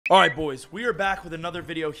All right, boys, we are back with another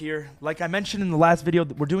video here. Like I mentioned in the last video,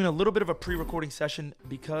 we're doing a little bit of a pre-recording session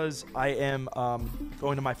because I am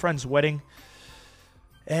going to my friend's wedding.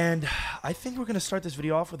 And I think we're going to start this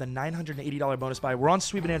video off with a $980 bonus buy. We're on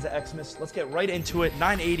Sweet Bonanza Xmas. Let's get right into it.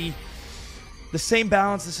 980. The same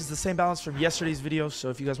balance. This is the same balance from yesterday's video. So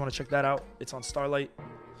if you guys want to check that out, it's on Starlight.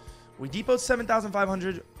 We depoted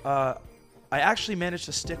 7,500. I actually managed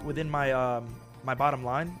to stick within my my bottom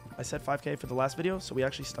line. I said 5K for the last video, so we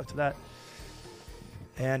actually stuck to that.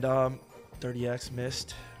 And 30X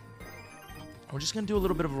missed. We're just going to do a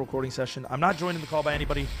little bit of a recording session. I'm not joining the call by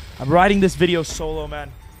anybody. I'm riding this video solo,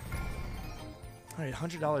 man. All right,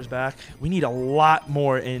 $100 back. We need a lot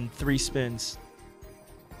more in 3 spins.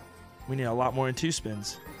 We need a lot more in 2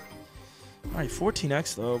 spins. All right,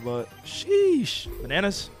 14X though, but sheesh.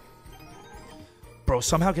 Bananas. Bro,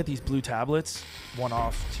 somehow get these blue tablets. 1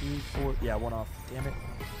 off, 2, 4. Yeah, 1 off. Damn it.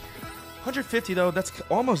 150 though. That's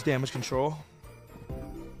almost damage control.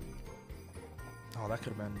 Oh, that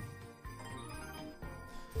could have been.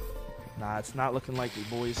 Nah, it's not looking likely,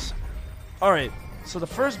 boys. All right. So the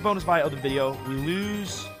first bonus buy of the video, we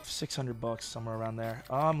lose 600 bucks somewhere around there.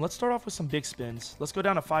 Let's start off with some big spins. Let's go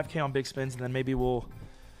down to 5K on big spins, and then maybe we'll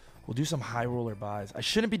do some high roller buys. I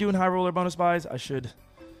shouldn't be doing high roller bonus buys. I should.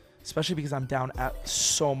 Especially because I'm down at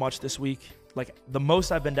so much this week. Like, the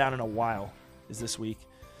most I've been down in a while is this week.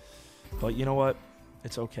 But you know what?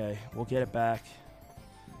 It's okay. We'll get it back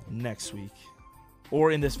next week.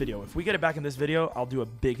 Or in this video. If we get it back in this video, I'll do a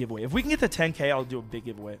big giveaway. If we can get to 10K, I'll do a big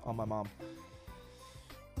giveaway on my mom.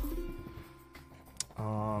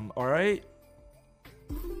 All right.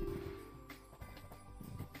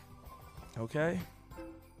 Okay.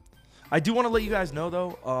 I do want to let you guys know,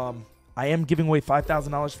 though, I am giving away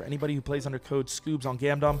 $5,000 for anybody who plays under code Scoobs on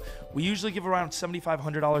Gamdom. We usually give around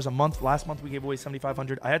 $7,500 a month. Last month we gave away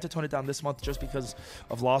 $7,500. I had to tone it down this month just because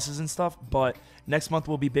of losses and stuff. But next month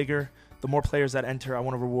will be bigger. The more players that enter, I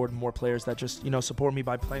want to reward more players that just, support me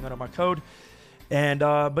by playing under my code. And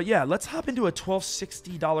but yeah, let's hop into a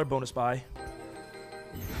 $1,260 bonus buy.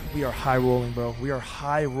 We are high rolling, bro. We are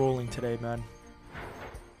high rolling today, man.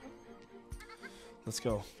 Let's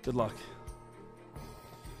go. Good luck.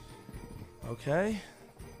 Okay.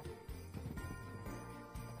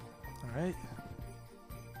 All right.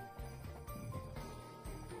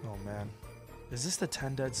 Oh, man. Is this the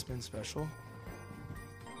 10 dead spin special?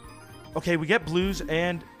 Okay, we get blues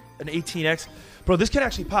and an 18X. Bro, this can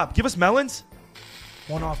actually pop. Give us melons.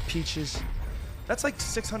 1 off peaches. That's like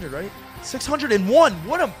 600, right? 601.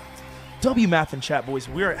 What a W math in chat, boys.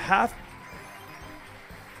 We're at half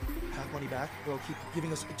money back. Bro, keep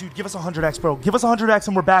giving us. Dude, give us 100X, bro. Give us 100X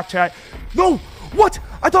and we're back, chat. No! What?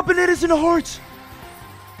 I thought bananas into hearts.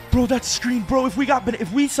 Bro, that's screen, bro. If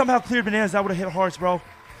we somehow cleared bananas, that would have hit hearts, bro. All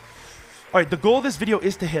right, the goal of this video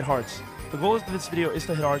is to hit hearts. The goal of this video is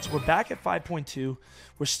to hit hearts. We're back at 5.2.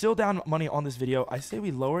 We're still down money on this video. I say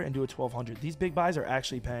we lower and do a 1,200. These big buys are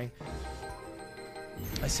actually paying.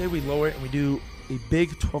 I say we lower it and we do a big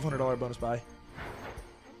 $1,200 bonus buy.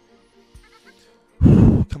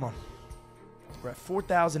 Come on. We're at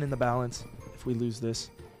 4,000 in the balance if we lose this.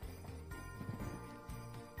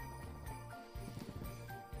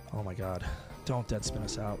 Oh my God. Don't dead spin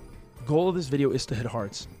us out. Goal of this video is to hit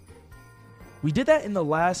hearts. We did that in the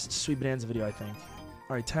last Sweet Bonanza video, I think.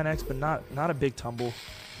 All right, 10X, but not a big tumble.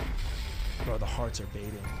 Bro, the hearts are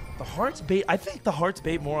baiting. The hearts bait. I think the hearts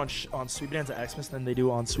bait more on Sweet Bonanza Xmas than they do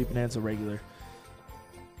on Sweet Bonanza regular.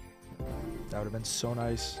 That would have been so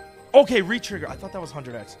nice. Okay, retrigger. I thought that was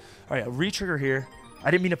 100X. All right, a retrigger here. I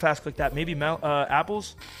didn't mean to fast click that. Maybe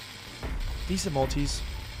apples. Decent multis.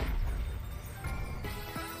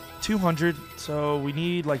 200. So we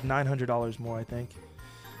need like $900 more, I think.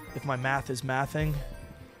 If my math is mathing.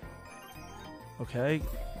 Okay,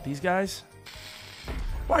 these guys.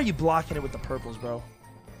 Why are you blocking it with the purples, bro?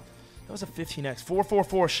 That was a 15X.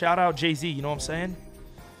 444. Shout out Jay-Z. You know what I'm saying?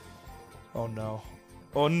 Oh, no.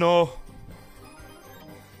 Oh, no.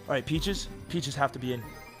 All right, peaches. Peaches have to be in.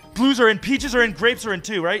 Blues are in. Peaches are in. Grapes are in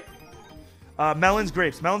too, right? Melons,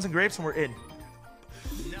 grapes. Melons and grapes, and we're in.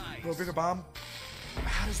 Nice. Bro, bigger bomb.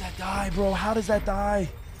 How does that die, bro? How does that die?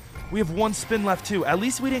 We have 1 spin left, too. At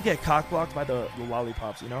least we didn't get cock-blocked by the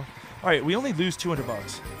lollipops, you know? All right, we only lose 200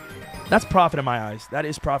 bucks. That's profit in my eyes. That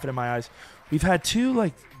is profit in my eyes. We've had 2,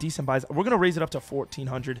 like, decent buys. We're going to raise it up to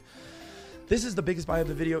 1,400. This is the biggest buy of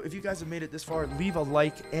the video. If you guys have made it this far, leave a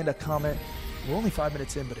like and a comment. We're only 5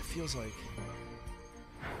 minutes in, but it feels like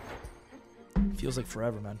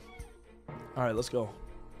forever, man. All right, let's go.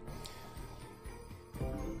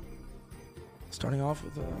 Starting off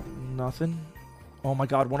with nothing. Oh my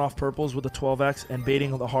God, 1 off purples with a 12X and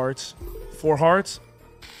baiting the hearts. 4 hearts.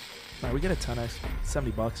 All right, we get a 10x,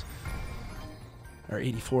 70 bucks. Or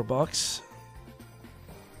 84 bucks.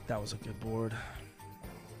 That was a good board.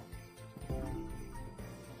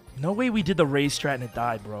 No way we did the raise strat and it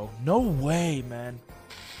died, bro. No way, man.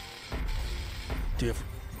 Dude,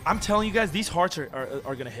 I'm telling you guys, these hearts are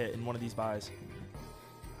going to hit in one of these buys.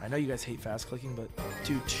 I know you guys hate fast clicking, but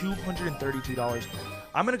dude, $232.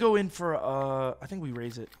 I'm going to go in for, I think we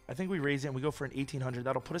raise it. I think we raise it and we go for an 1800.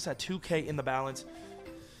 That'll put us at 2K in the balance.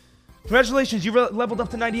 Congratulations, you leveled up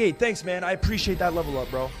to 98. Thanks, man. I appreciate that level up,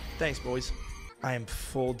 bro. Thanks, boys. I am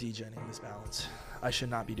full degenning this balance. I should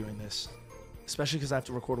not be doing this, especially because I have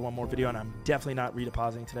to record one more video, and I'm definitely not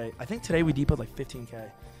redepositing today. I think today we depoted like 15K.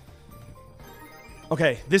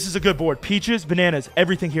 Okay, this is a good board. Peaches, bananas,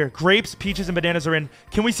 everything here. Grapes, peaches, and bananas are in.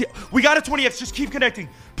 Can we see? We got a 20x. Just keep connecting,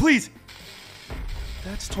 please.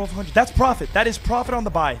 That's 1,200. That's profit. That is profit on the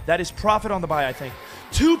buy. That is profit on the buy, I think.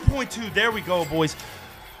 2.2. There we go, boys.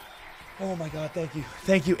 Oh my God, thank you.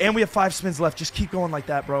 Thank you. And we have 5 spins left. Just keep going like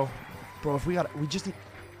that, bro. Bro, if we just need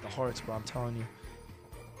the hearts, bro. I'm telling you.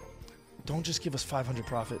 Don't just give us 500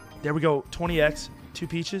 profit. There we go. 20x. 2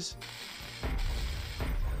 peaches.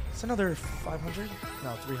 It's another 500.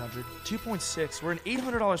 No, 300. 2.6. We're an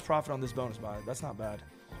 $800 profit on this bonus buy. That's not bad.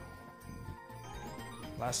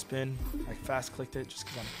 Last spin. I fast clicked it just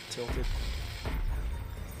because I'm tilted.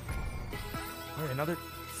 All right, another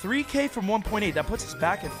 3K from 1.8. That puts us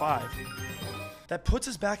back at 5. That puts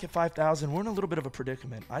us back at 5,000. We're in a little bit of a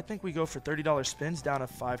predicament. I think we go for $30 spins down to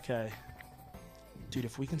 5K. Dude,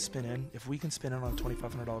 if we can spin in on a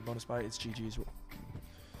 $2,500 bonus buy, it's GG's.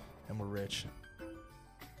 And we're rich.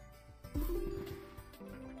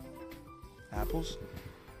 Apples.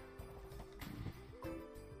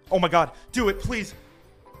 Oh my God. Do it, please.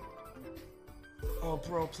 Oh,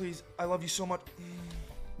 bro, please. I love you so much.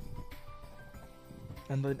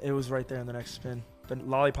 And then it was right there in the next spin. The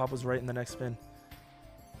lollipop was right in the next spin.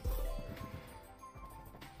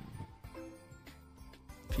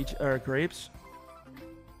 Peach or grapes.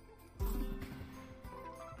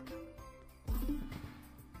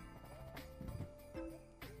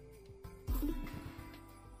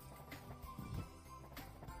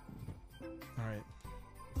 All right.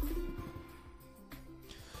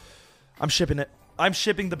 I'm shipping it. I'm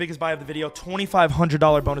shipping the biggest buy of the video.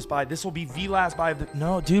 $2,500 bonus buy. This will be the last buy of the...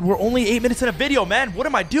 No, dude, we're only 8 minutes in a video, man. What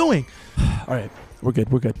am I doing? All right. We're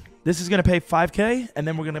good. We're good. This is going to pay 5K, and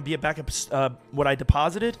then we're going to be back up what I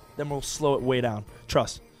deposited. Then we'll slow it way down.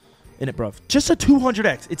 Trust. In it, bruv. Just a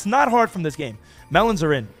 200x. It's not hard from this game. Melons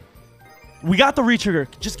are in. We got the re-trigger.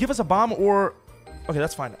 Just give us a bomb or... Okay,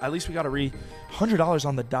 that's fine. At least we got a re... $100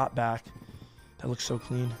 on the dot back. That looks so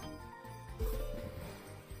clean.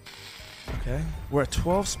 Okay. We're at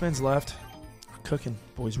 12 spins left. We're cooking.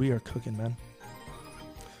 Boys, we are cooking, man.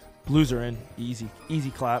 Blues are in. Easy. Easy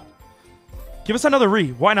clap. Give us another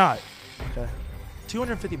re. Why not? Okay.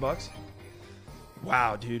 250 bucks.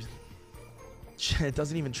 Wow, dude. It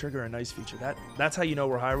doesn't even trigger a nice feature. That's how you know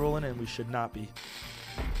we're high rolling, and we should not be.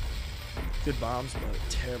 Good bombs, but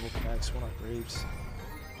terrible connects. One on grapes.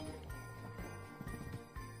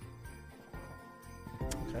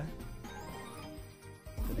 Okay.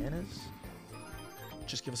 Bananas.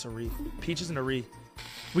 Just give us a re. Peaches and a re.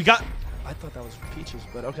 We got... I thought that was peaches,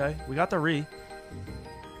 but okay. We got the re.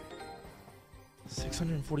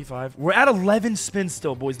 645. We're at 11 spins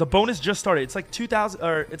still, boys. The bonus just started. It's like 2,000,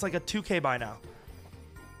 or it's like a 2K buy now.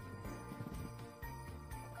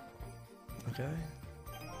 Okay.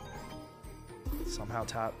 Somehow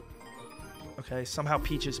tap. Okay, somehow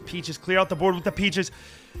peaches. Peaches, clear out the board with the peaches.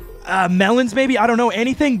 Melons, maybe? I don't know.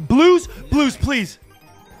 Anything? Blues? Blues, please.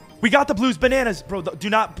 We got the blues. Bananas. Bro, do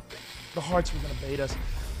not... The hearts were going to bait us.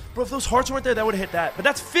 Bro, if those hearts weren't there, that would have hit that. But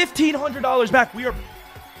that's $1,500 back. We are...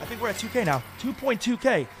 I think we're at 2K now.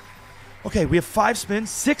 2.2K. Okay, we have 5 spins.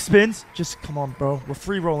 6 spins. Just, come on, bro. We're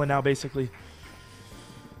free rolling now, basically.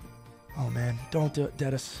 Oh, man. Don't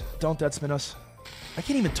dead us. Don't dead spin us. I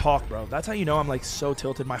can't even talk, bro. That's how you know I'm, like, so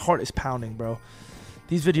tilted. My heart is pounding, bro.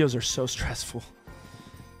 These videos are so stressful.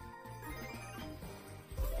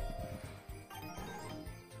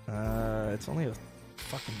 It's only a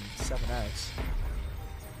fucking 7x.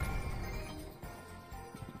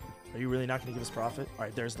 Are you really not going to give us profit? All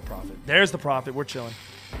right, there's the profit. There's the profit. We're chilling.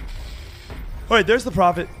 All right, there's the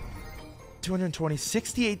profit. 220,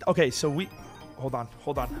 68. Okay, so we... Hold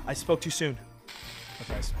on. I spoke too soon.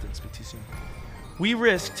 Okay, I didn't speak too soon. We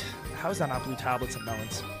risked... How is that not blue tablets and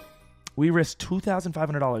melons? We risked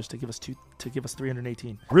 $2,500 to give us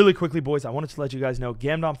 318. Really quickly, boys, I wanted to let you guys know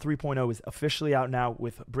Gamdom 3.0 is officially out now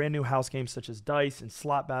with brand new house games such as dice and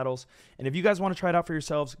slot battles. And if you guys want to try it out for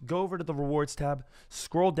yourselves, go over to the rewards tab,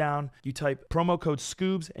 scroll down, you type promo code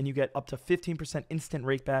Scoobs, and you get up to 15% instant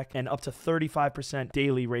rake back and up to 35%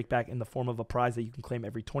 daily rake back in the form of a prize that you can claim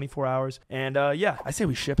every 24 hours. And yeah, I say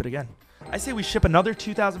we ship it again. I say we ship another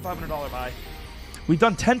 $2,500 buy. We've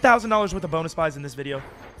done $10,000 worth of bonus buys in this video.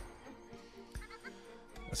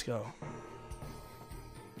 Let's go.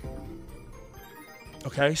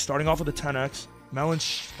 Okay, starting off with a 10x.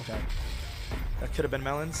 Melons. Okay. That could have been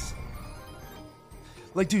melons.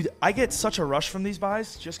 Like, dude, I get such a rush from these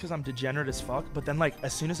buys just because I'm degenerate as fuck. But then, like,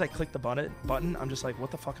 as soon as I click the button, I'm just like,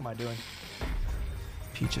 what the fuck am I doing?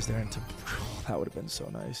 Peach is there. And that would have been so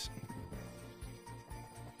nice.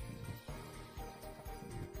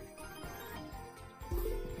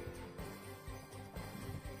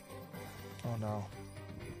 Oh, no.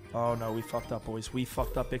 Oh no, we fucked up, boys. We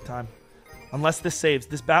fucked up big time. Unless this saves.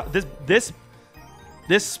 This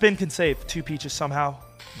spin can save 2 peaches somehow.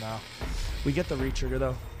 No. We get the re-trigger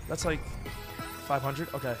though. That's like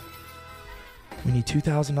 500. Okay. We need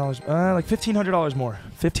 $2,000. Like $1,500 more.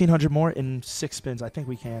 1,500 more in 6 spins. I think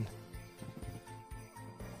we can.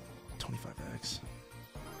 25x.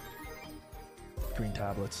 Green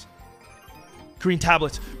tablets. Green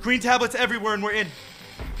tablets. Green tablets everywhere, and we're in.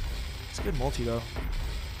 It's a good multi though.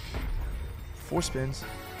 4 spins.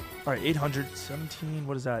 All right, 817.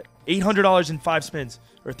 What is that? $800 in 5 spins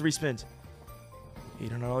or 3 spins.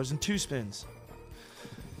 $800 in 2 spins.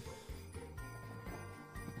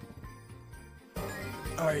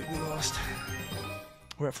 All right, we lost.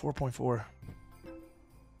 We're at 4.4.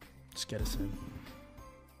 Just get us in.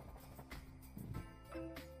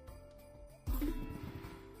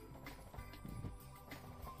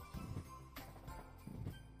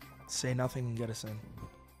 Say nothing and get us in.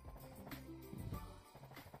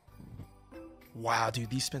 Wow, dude,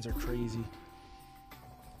 these spins are crazy.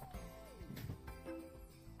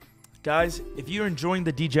 Guys, if you're enjoying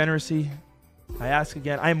the degeneracy, I ask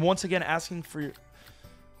again. I am once again asking for your...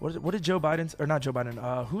 What did Joe Biden's... Or not Joe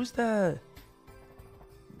Biden. Who's that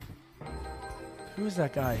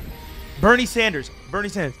guy? Bernie Sanders. Bernie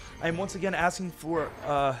Sanders. I am once again asking for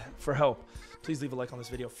help. Please leave a like on this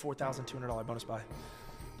video. $4,200 bonus buy.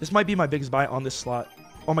 This might be my biggest buy on this slot.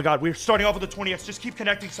 Oh my god, we're starting off with a 20x. Just keep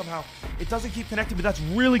connecting somehow. It doesn't keep connecting, but that's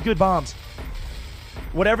really good bombs.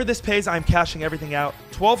 Whatever this pays, I'm cashing everything out.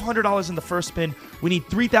 $1,200 in the first spin. We need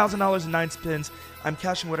 $3,000 in 9 spins. I'm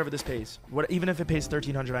cashing whatever this pays. Even if it pays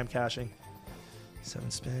 $1,300, I'm cashing.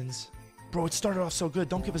 7 spins. Bro, it started off so good.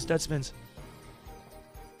 Don't give us dead spins.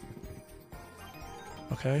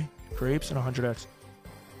 Okay, grapes and 100x.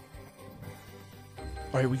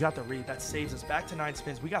 All right, we got the re. That saves us back to 9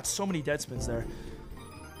 spins. We got so many dead spins there.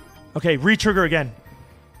 Okay, re-trigger again.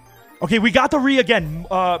 Okay, we got the re again.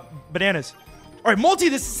 Bananas. All right, multi,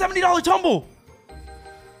 this is $70 tumble.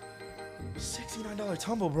 $69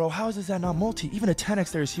 tumble, bro. How is that not multi? Even a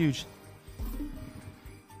 10x there is huge.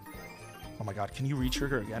 Oh my god, can you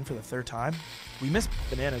re-trigger again for the 3rd time? We missed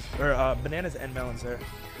bananas, or bananas and melons there.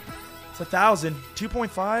 It's 1,000.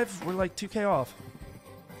 2.5, we're like 2K off.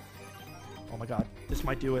 Oh my god, this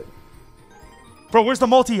might do it. Bro, where's the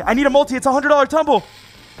multi? I need a multi. It's a $100 tumble.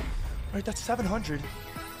 All right, that's 700. All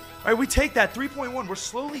right, we take that. 3.1. We're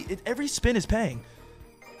slowly... every spin is paying.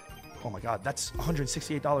 Oh my god, that's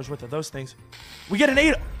 $168 worth of those things. We get an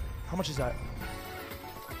 8. How much is that?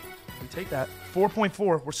 We take that.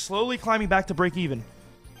 4.4. We're slowly climbing back to break even.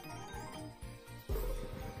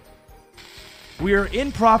 We are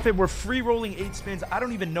in profit. We're free rolling 8 spins. I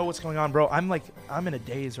don't even know what's going on, bro. I'm in a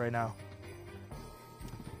daze right now.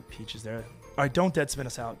 Peach is there. All right, don't dead spin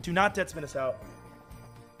us out. Do not dead spin us out.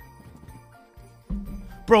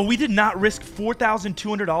 Bro, we did not risk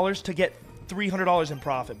 $4,200 to get $300 in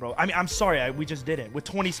profit, bro. I mean, I'm sorry, we just didn't. With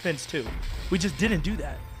 20 spins, too. We just didn't do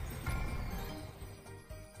that.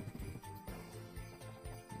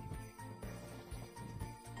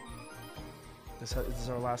 This is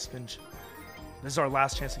our last spin. This is our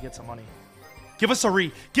last chance to get some money. Give us a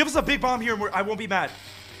re. Give us a big bomb here, and I won't be mad.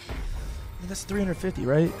 I mean, that's 350,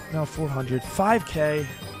 right? No, 400. 5K.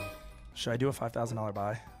 Should I do a $5,000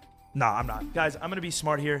 buy? Nah, I'm not. Guys, I'm going to be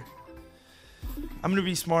smart here. I'm going to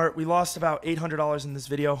be smart. We lost about $800 in this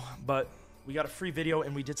video, but we got a free video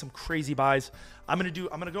and we did some crazy buys. I'm going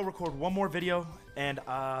to go record one more video and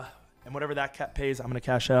whatever that pays, I'm going to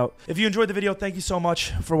cash out. If you enjoyed the video, thank you so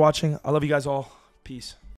much for watching. I love you guys all. Peace.